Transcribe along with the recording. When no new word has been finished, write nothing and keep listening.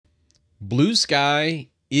Bluesky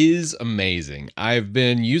is amazing. I've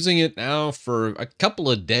been using it now for a couple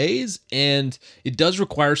of days, and it does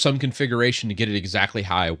require some configuration to get it exactly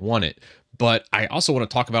how I want it. But I also want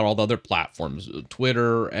to talk about all the other platforms: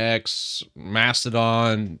 Twitter, X,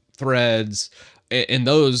 Mastodon, Threads, and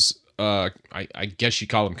those. I guess you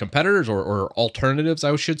call them competitors or alternatives,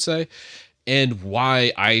 I should say, and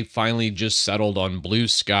why I finally just settled on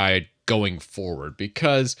Bluesky going forward,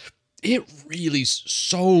 because it really is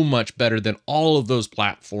so much better than all of those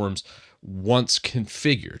platforms once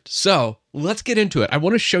configured. So let's get into it. I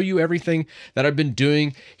want to show you everything that I've been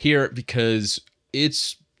doing here because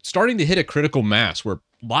it's starting to hit a critical mass where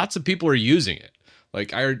lots of people are using it.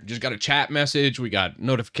 Like, I just got a chat message, we got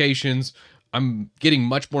notifications. I'm getting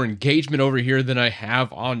much more engagement over here than I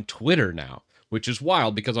have on Twitter now, which is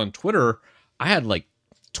wild because on Twitter I had like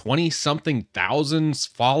 20 something thousand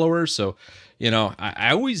followers. So,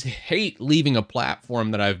 I always hate leaving a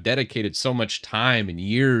platform that I've dedicated so much time and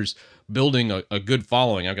years building a good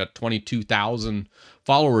following. I've got 22,000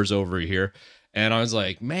 followers over here. And I was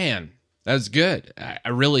like, man, that's good. I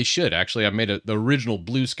really should. Actually, I made the original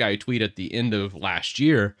Bluesky tweet at the end of last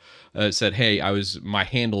year. It said, hey, my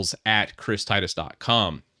handle's at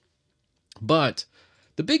christitus.com. But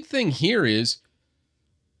the big thing here is,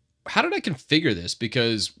 how did I configure this?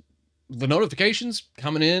 Because the notifications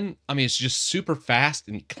coming in, I mean, it's just super fast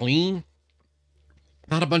and clean.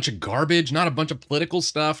 Not a bunch of garbage, not a bunch of political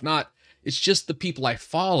stuff, it's just the people I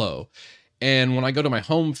follow. And when I go to my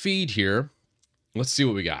home feed here, let's see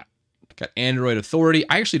what we got. Got Android Authority.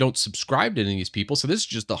 I actually don't subscribe to any of these people, so this is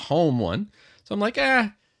just the home one. So I'm like, yeah,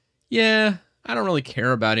 I don't really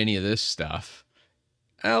care about any of this stuff.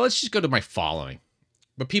 Let's just go to my following.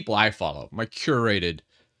 But people I follow, my curated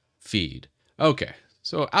feed. Okay,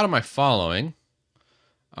 so out of my following,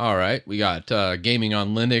 all right, we got Gaming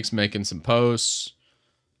on Linux making some posts,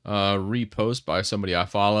 repost by somebody I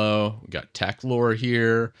follow. We got Tech Lore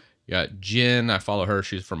here. We got Jen, I follow her.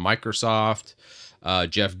 She's from Microsoft.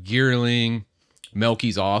 Jeff Geerling.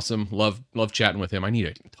 Melky's awesome. Love chatting with him. I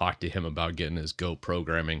need to talk to him about getting his Go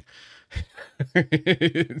programming.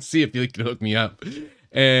 See if he can hook me up.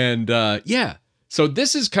 And yeah. So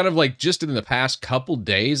this is kind of like just in the past couple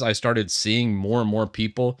days, I started seeing more and more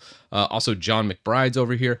people. Also, John McBride's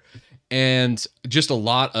over here. And just a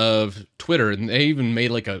lot of Twitter. And they even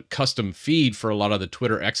made like a custom feed for a lot of the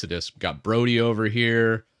Twitter exodus. Got Brody over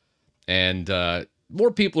here. And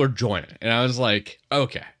more people are joining. And I was like,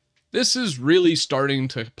 okay, this is really starting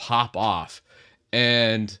to pop off.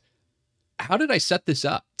 And how did I set this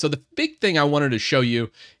up? So the big thing I wanted to show you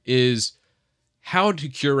is how to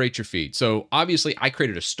curate your feed. So obviously I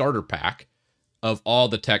created a starter pack of all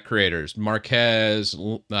the tech creators: Marquez,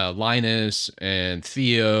 Linus, and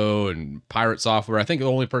Theo, and Pirate Software. I think the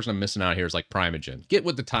only person I'm missing out here is like Primogen. Get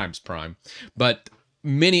with the times, Prime. But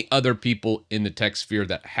many other people in the tech sphere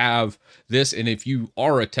that have this. And if you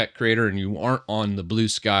are a tech creator and you aren't on the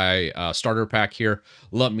Bluesky starter pack here,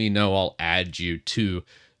 let me know. I'll add you to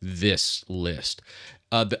this list.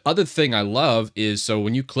 The other thing I love is, so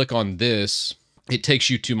when you click on this, it takes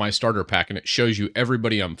you to my starter pack and it shows you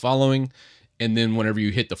everybody I'm following. And then whenever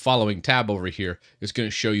you hit the following tab over here, it's going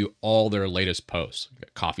to show you all their latest posts.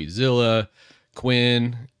 CoffeeZilla,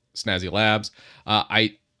 Quinn, Snazzy Labs,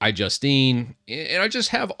 I Justine, and I just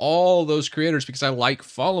have all those creators because I like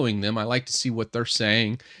following them. I like to see what they're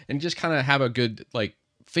saying and just kind of have a good like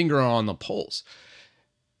finger on the pulse.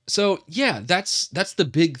 So yeah, that's the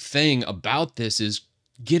big thing about this, is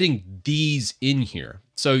getting these in here.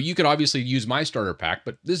 So you could obviously use my starter pack,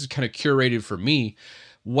 but this is kind of curated for me.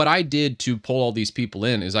 What I did to pull all these people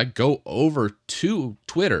in is I go over to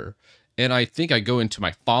Twitter and I think I go into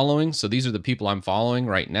my following. So these are the people I'm following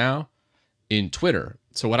right now in Twitter.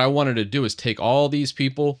 So what I wanted to do is take all these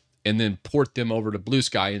people and then port them over to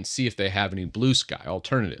Bluesky and see if they have any Bluesky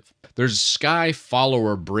alternative. There's a Sky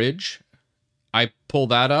follower bridge. I pull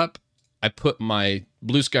that up. I put my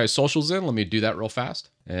Bluesky socials in. Let me do that real fast.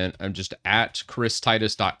 And I'm just at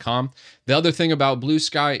christitus.com. The other thing about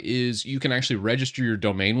Bluesky is you can actually register your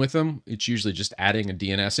domain with them. It's usually just adding a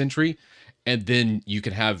DNS entry, and then you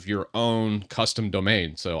can have your own custom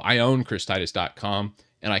domain. So I own christitus.com,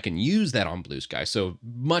 and I can use that on Bluesky. So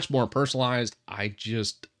much more personalized. I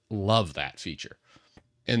just love that feature.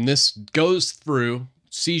 And this goes through,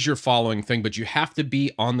 sees your following thing, but you have to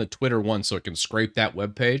be on the Twitter one so it can scrape that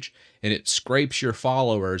web page, and it scrapes your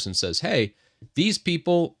followers and says, hey, these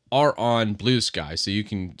people are on Bluesky. So you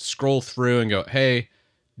can scroll through and go, hey,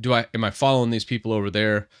 am I following these people over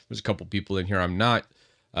there? There's a couple people in here I'm not.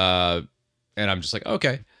 And I'm just like,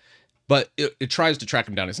 okay. but it tries to track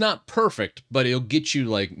them down. It's not perfect, but it'll get you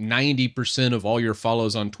like 90% of all your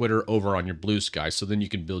follows on Twitter over on your Bluesky. So then you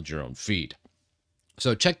can build your own feed.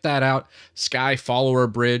 So check that out. Sky Follower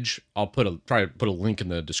Bridge. I'll try to put a link in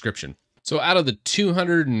the description. So out of the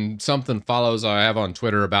 200 and something follows I have on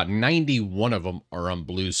Twitter, about 91 of them are on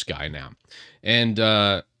Bluesky now. And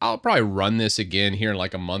I'll probably run this again here in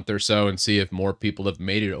like a month or so and see if more people have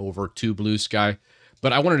made it over to Bluesky.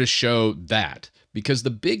 But I wanted to show that because the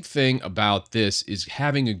big thing about this is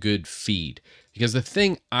having a good feed. Because the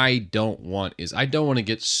thing I don't want is I don't want to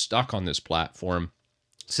get stuck on this platform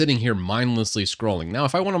sitting here mindlessly scrolling. Now,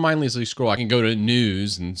 if I want to mindlessly scroll, I can go to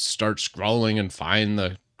news and start scrolling and find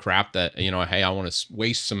the crap that, you know, hey, I want to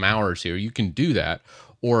waste some hours here. You can do that.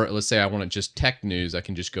 Or let's say I want to just tech news. I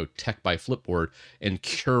can just go tech by Flipboard and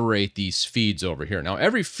curate these feeds over here. Now,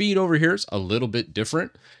 every feed over here is a little bit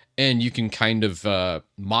different, and you can kind of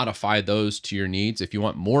modify those to your needs. If you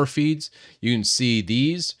want more feeds, you can see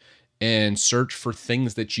these and search for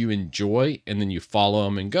things that you enjoy, and then you follow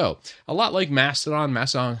them and go. A lot like Mastodon.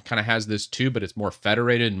 Mastodon kind of has this too, but it's more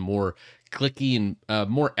federated and more clicky and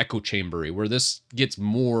more echo chambery, where this gets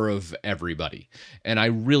more of everybody. And I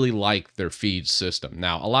really like their feed system.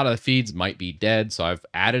 Now, a lot of the feeds might be dead, so I've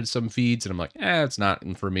added some feeds and I'm like, it's not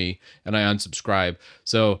for me, and I unsubscribe.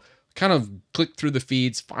 So kind of click through the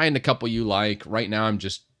feeds, find a couple you like. Right now, I'm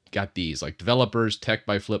just got these like developers, tech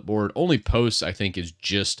by Flipboard. Only posts I think is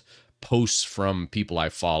just posts from people I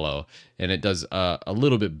follow, and it does a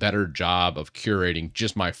little bit better job of curating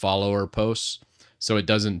just my follower posts. So it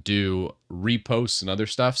doesn't do reposts and other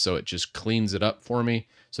stuff. So it just cleans it up for me.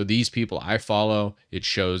 So these people I follow, it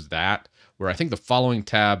shows that, where I think the following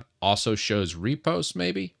tab also shows reposts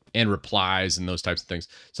maybe and replies and those types of things.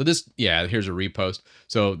 So this, yeah, here's a repost.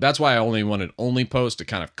 So that's why I only wanted only post to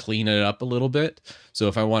kind of clean it up a little bit. So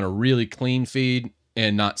if I want a really clean feed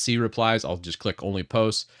and not see replies, I'll just click only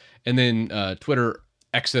posts. And then Twitter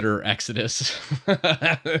Exodus.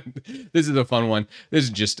 This is a fun one. This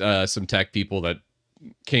is just some tech people that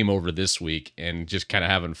came over this week and just kind of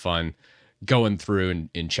having fun going through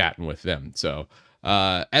and chatting with them. So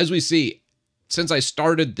as we see, since I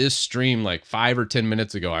started this stream like 5 or 10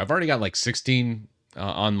 minutes ago, I've already got like 16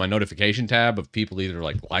 on my notification tab of people either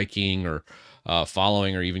like liking or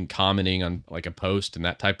following or even commenting on like a post and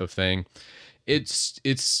that type of thing. It's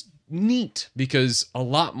neat because a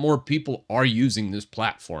lot more people are using this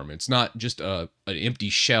platform. It's not just an empty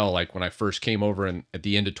shell like when I first came over at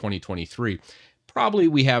the end of 2023. Probably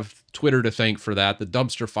we have Twitter to thank for that. The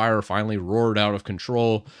dumpster fire finally roared out of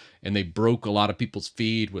control, and they broke a lot of people's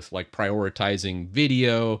feed with like prioritizing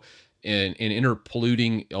video and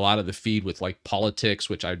interpolluting a lot of the feed with like politics,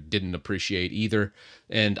 which I didn't appreciate either.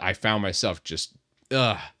 And I found myself just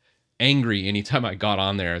angry anytime I got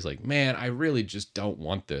on there. I was like, man, I really just don't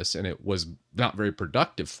want this. And it was not very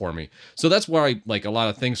productive for me. So that's why like a lot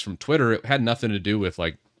of things from Twitter, it had nothing to do with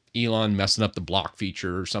like Elon messing up the block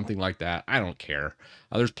feature or something like that. I don't care.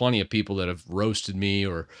 There's plenty of people that have roasted me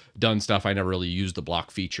or done stuff. I never really used the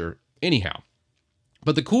block feature anyhow.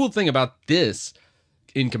 But the cool thing about this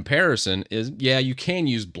in comparison is, yeah, you can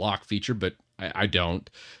use block feature, but I don't.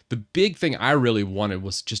 The big thing I really wanted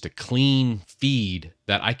was just a clean feed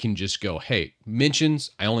that I can just go, hey,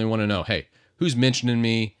 mentions, I only want to know, hey, who's mentioning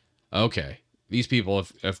me? Okay, these people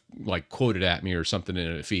have like quoted at me or something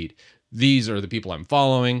in a feed. These are the people I'm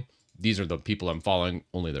following. These are the people I'm following,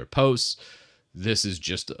 only their posts. This is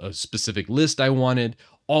just a specific list I wanted.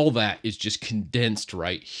 All that is just condensed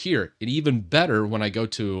right here. And even better when I go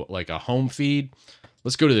to like a home feed,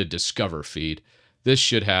 let's go to the Discover feed. This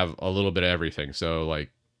should have a little bit of everything. So like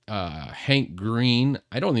Hank Green,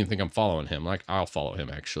 I don't even think I'm following him. Like I'll follow him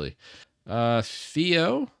actually.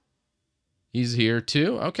 Theo, he's here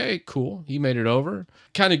too. Okay, cool. He made it over.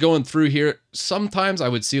 Kind of going through here. Sometimes I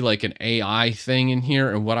would see like an AI thing in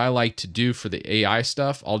here. And what I like to do for the AI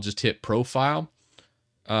stuff, I'll just hit profile.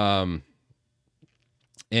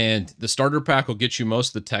 And the starter pack will get you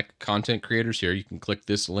most of the tech content creators here. You can click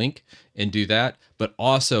this link and do that. But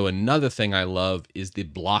also another thing I love is the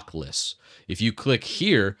block lists. If you click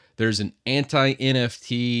here, there's an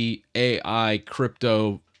anti-NFT AI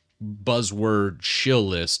crypto buzzword shill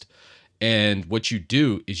list. And what you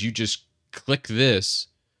do is you just click this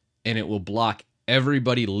and it will block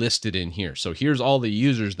everybody listed in here. So here's all the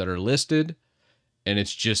users that are listed, and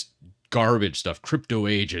it's just garbage stuff. Crypto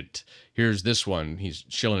agent. Here's this one. He's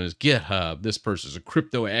shilling his GitHub. This person's a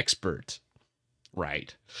crypto expert.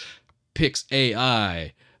 Right. Pix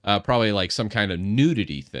AI. Probably like some kind of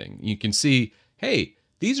nudity thing. You can see, hey,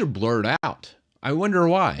 these are blurred out. I wonder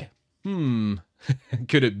why.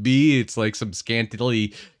 Could it be it's like some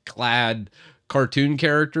scantily clad cartoon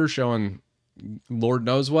character showing Lord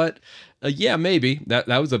knows what. Yeah, maybe that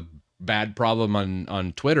was a bad problem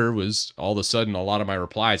on Twitter. Was all of a sudden a lot of my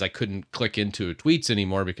replies I couldn't click into tweets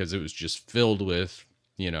anymore because it was just filled with,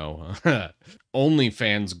 you know,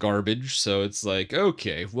 OnlyFans garbage. So it's like,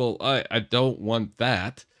 okay, well, I don't want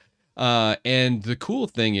that. And the cool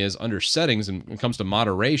thing is under settings, and when it comes to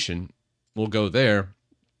moderation, we'll go there.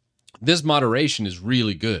 This moderation is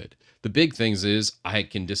really good. The big things is I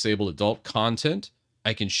can disable adult content.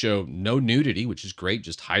 I can show no nudity, which is great.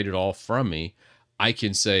 Just hide it all from me. I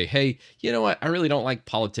can say, hey, you know what? I really don't like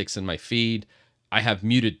politics in my feed. I have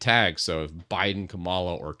muted tags. So if Biden,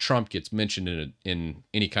 Kamala, or Trump gets mentioned in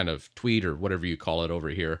any kind of tweet or whatever you call it over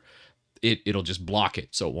here, it'll just block it.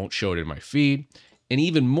 So it won't show it in my feed. And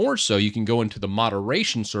even more so, you can go into the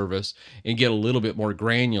moderation service and get a little bit more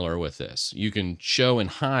granular with this. You can show and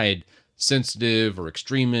hide sensitive or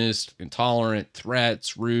extremist, intolerant,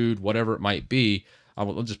 threats, rude, whatever it might be.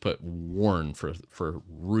 I'll just put warn for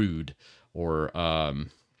rude, or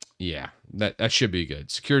yeah, that should be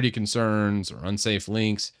good. Security concerns or unsafe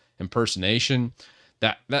links, impersonation,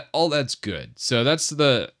 that all that's good. So that's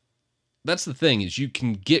the thing, is you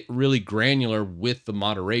can get really granular with the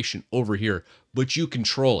moderation over here, but you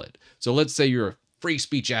control it. So let's say you're a free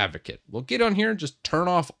speech advocate. Well, get on here and just turn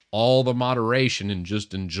off all the moderation and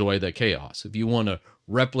just enjoy the chaos. If you want to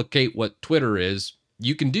replicate what Twitter is,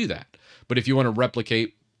 you can do that. But if you want to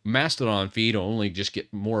replicate Mastodon feed or only just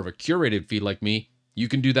get more of a curated feed like me, you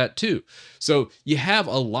can do that too. So you have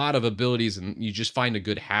a lot of abilities and you just find a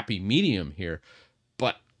good happy medium here.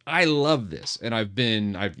 But I love this. And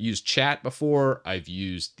I've used chat before. I've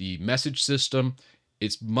used the message system.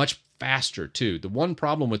 It's much faster too. The one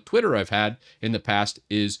problem with Twitter I've had in the past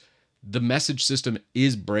is the message system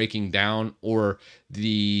is breaking down, or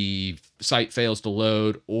the site fails to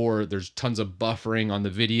load, or there's tons of buffering on the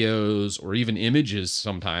videos, or even images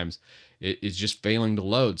sometimes. It is just failing to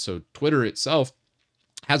load. So Twitter itself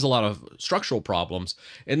has a lot of structural problems.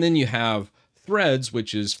 And then you have Threads,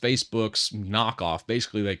 which is Facebook's knockoff.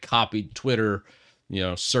 Basically, they copied Twitter, you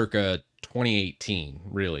know, circa 2018,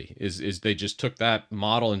 really. Is they just took that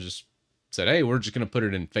model and just said, hey, we're just going to put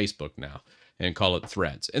it in Facebook now and call it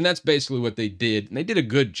Threads. And that's basically what they did. And they did a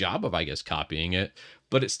good job of, I guess, copying it,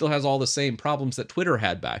 but it still has all the same problems that Twitter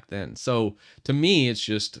had back then. So to me, it's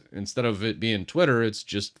just, instead of it being Twitter, it's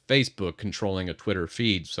just Facebook controlling a Twitter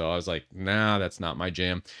feed. So I was like, nah, that's not my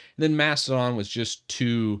jam. And then Mastodon was just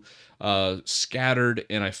too scattered.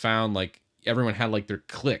 And I found like everyone had like their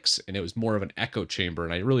clicks and it was more of an echo chamber.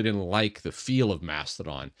 And I really didn't like the feel of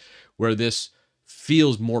Mastodon, where this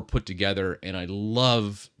feels more put together, and I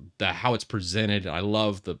love how it's presented. I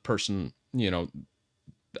love the person, you know,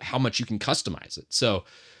 how much you can customize it. So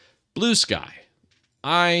Bluesky,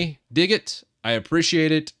 I dig it. I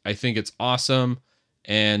appreciate it. I think it's awesome.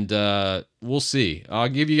 And we'll see. I'll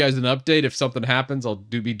give you guys an update if something happens. I'll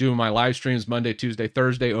be doing my live streams Monday, Tuesday,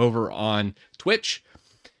 Thursday over on Twitch.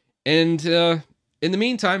 And in the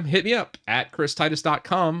meantime, hit me up at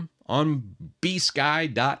christitus.com on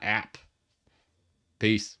bsky.app.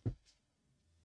 Peace.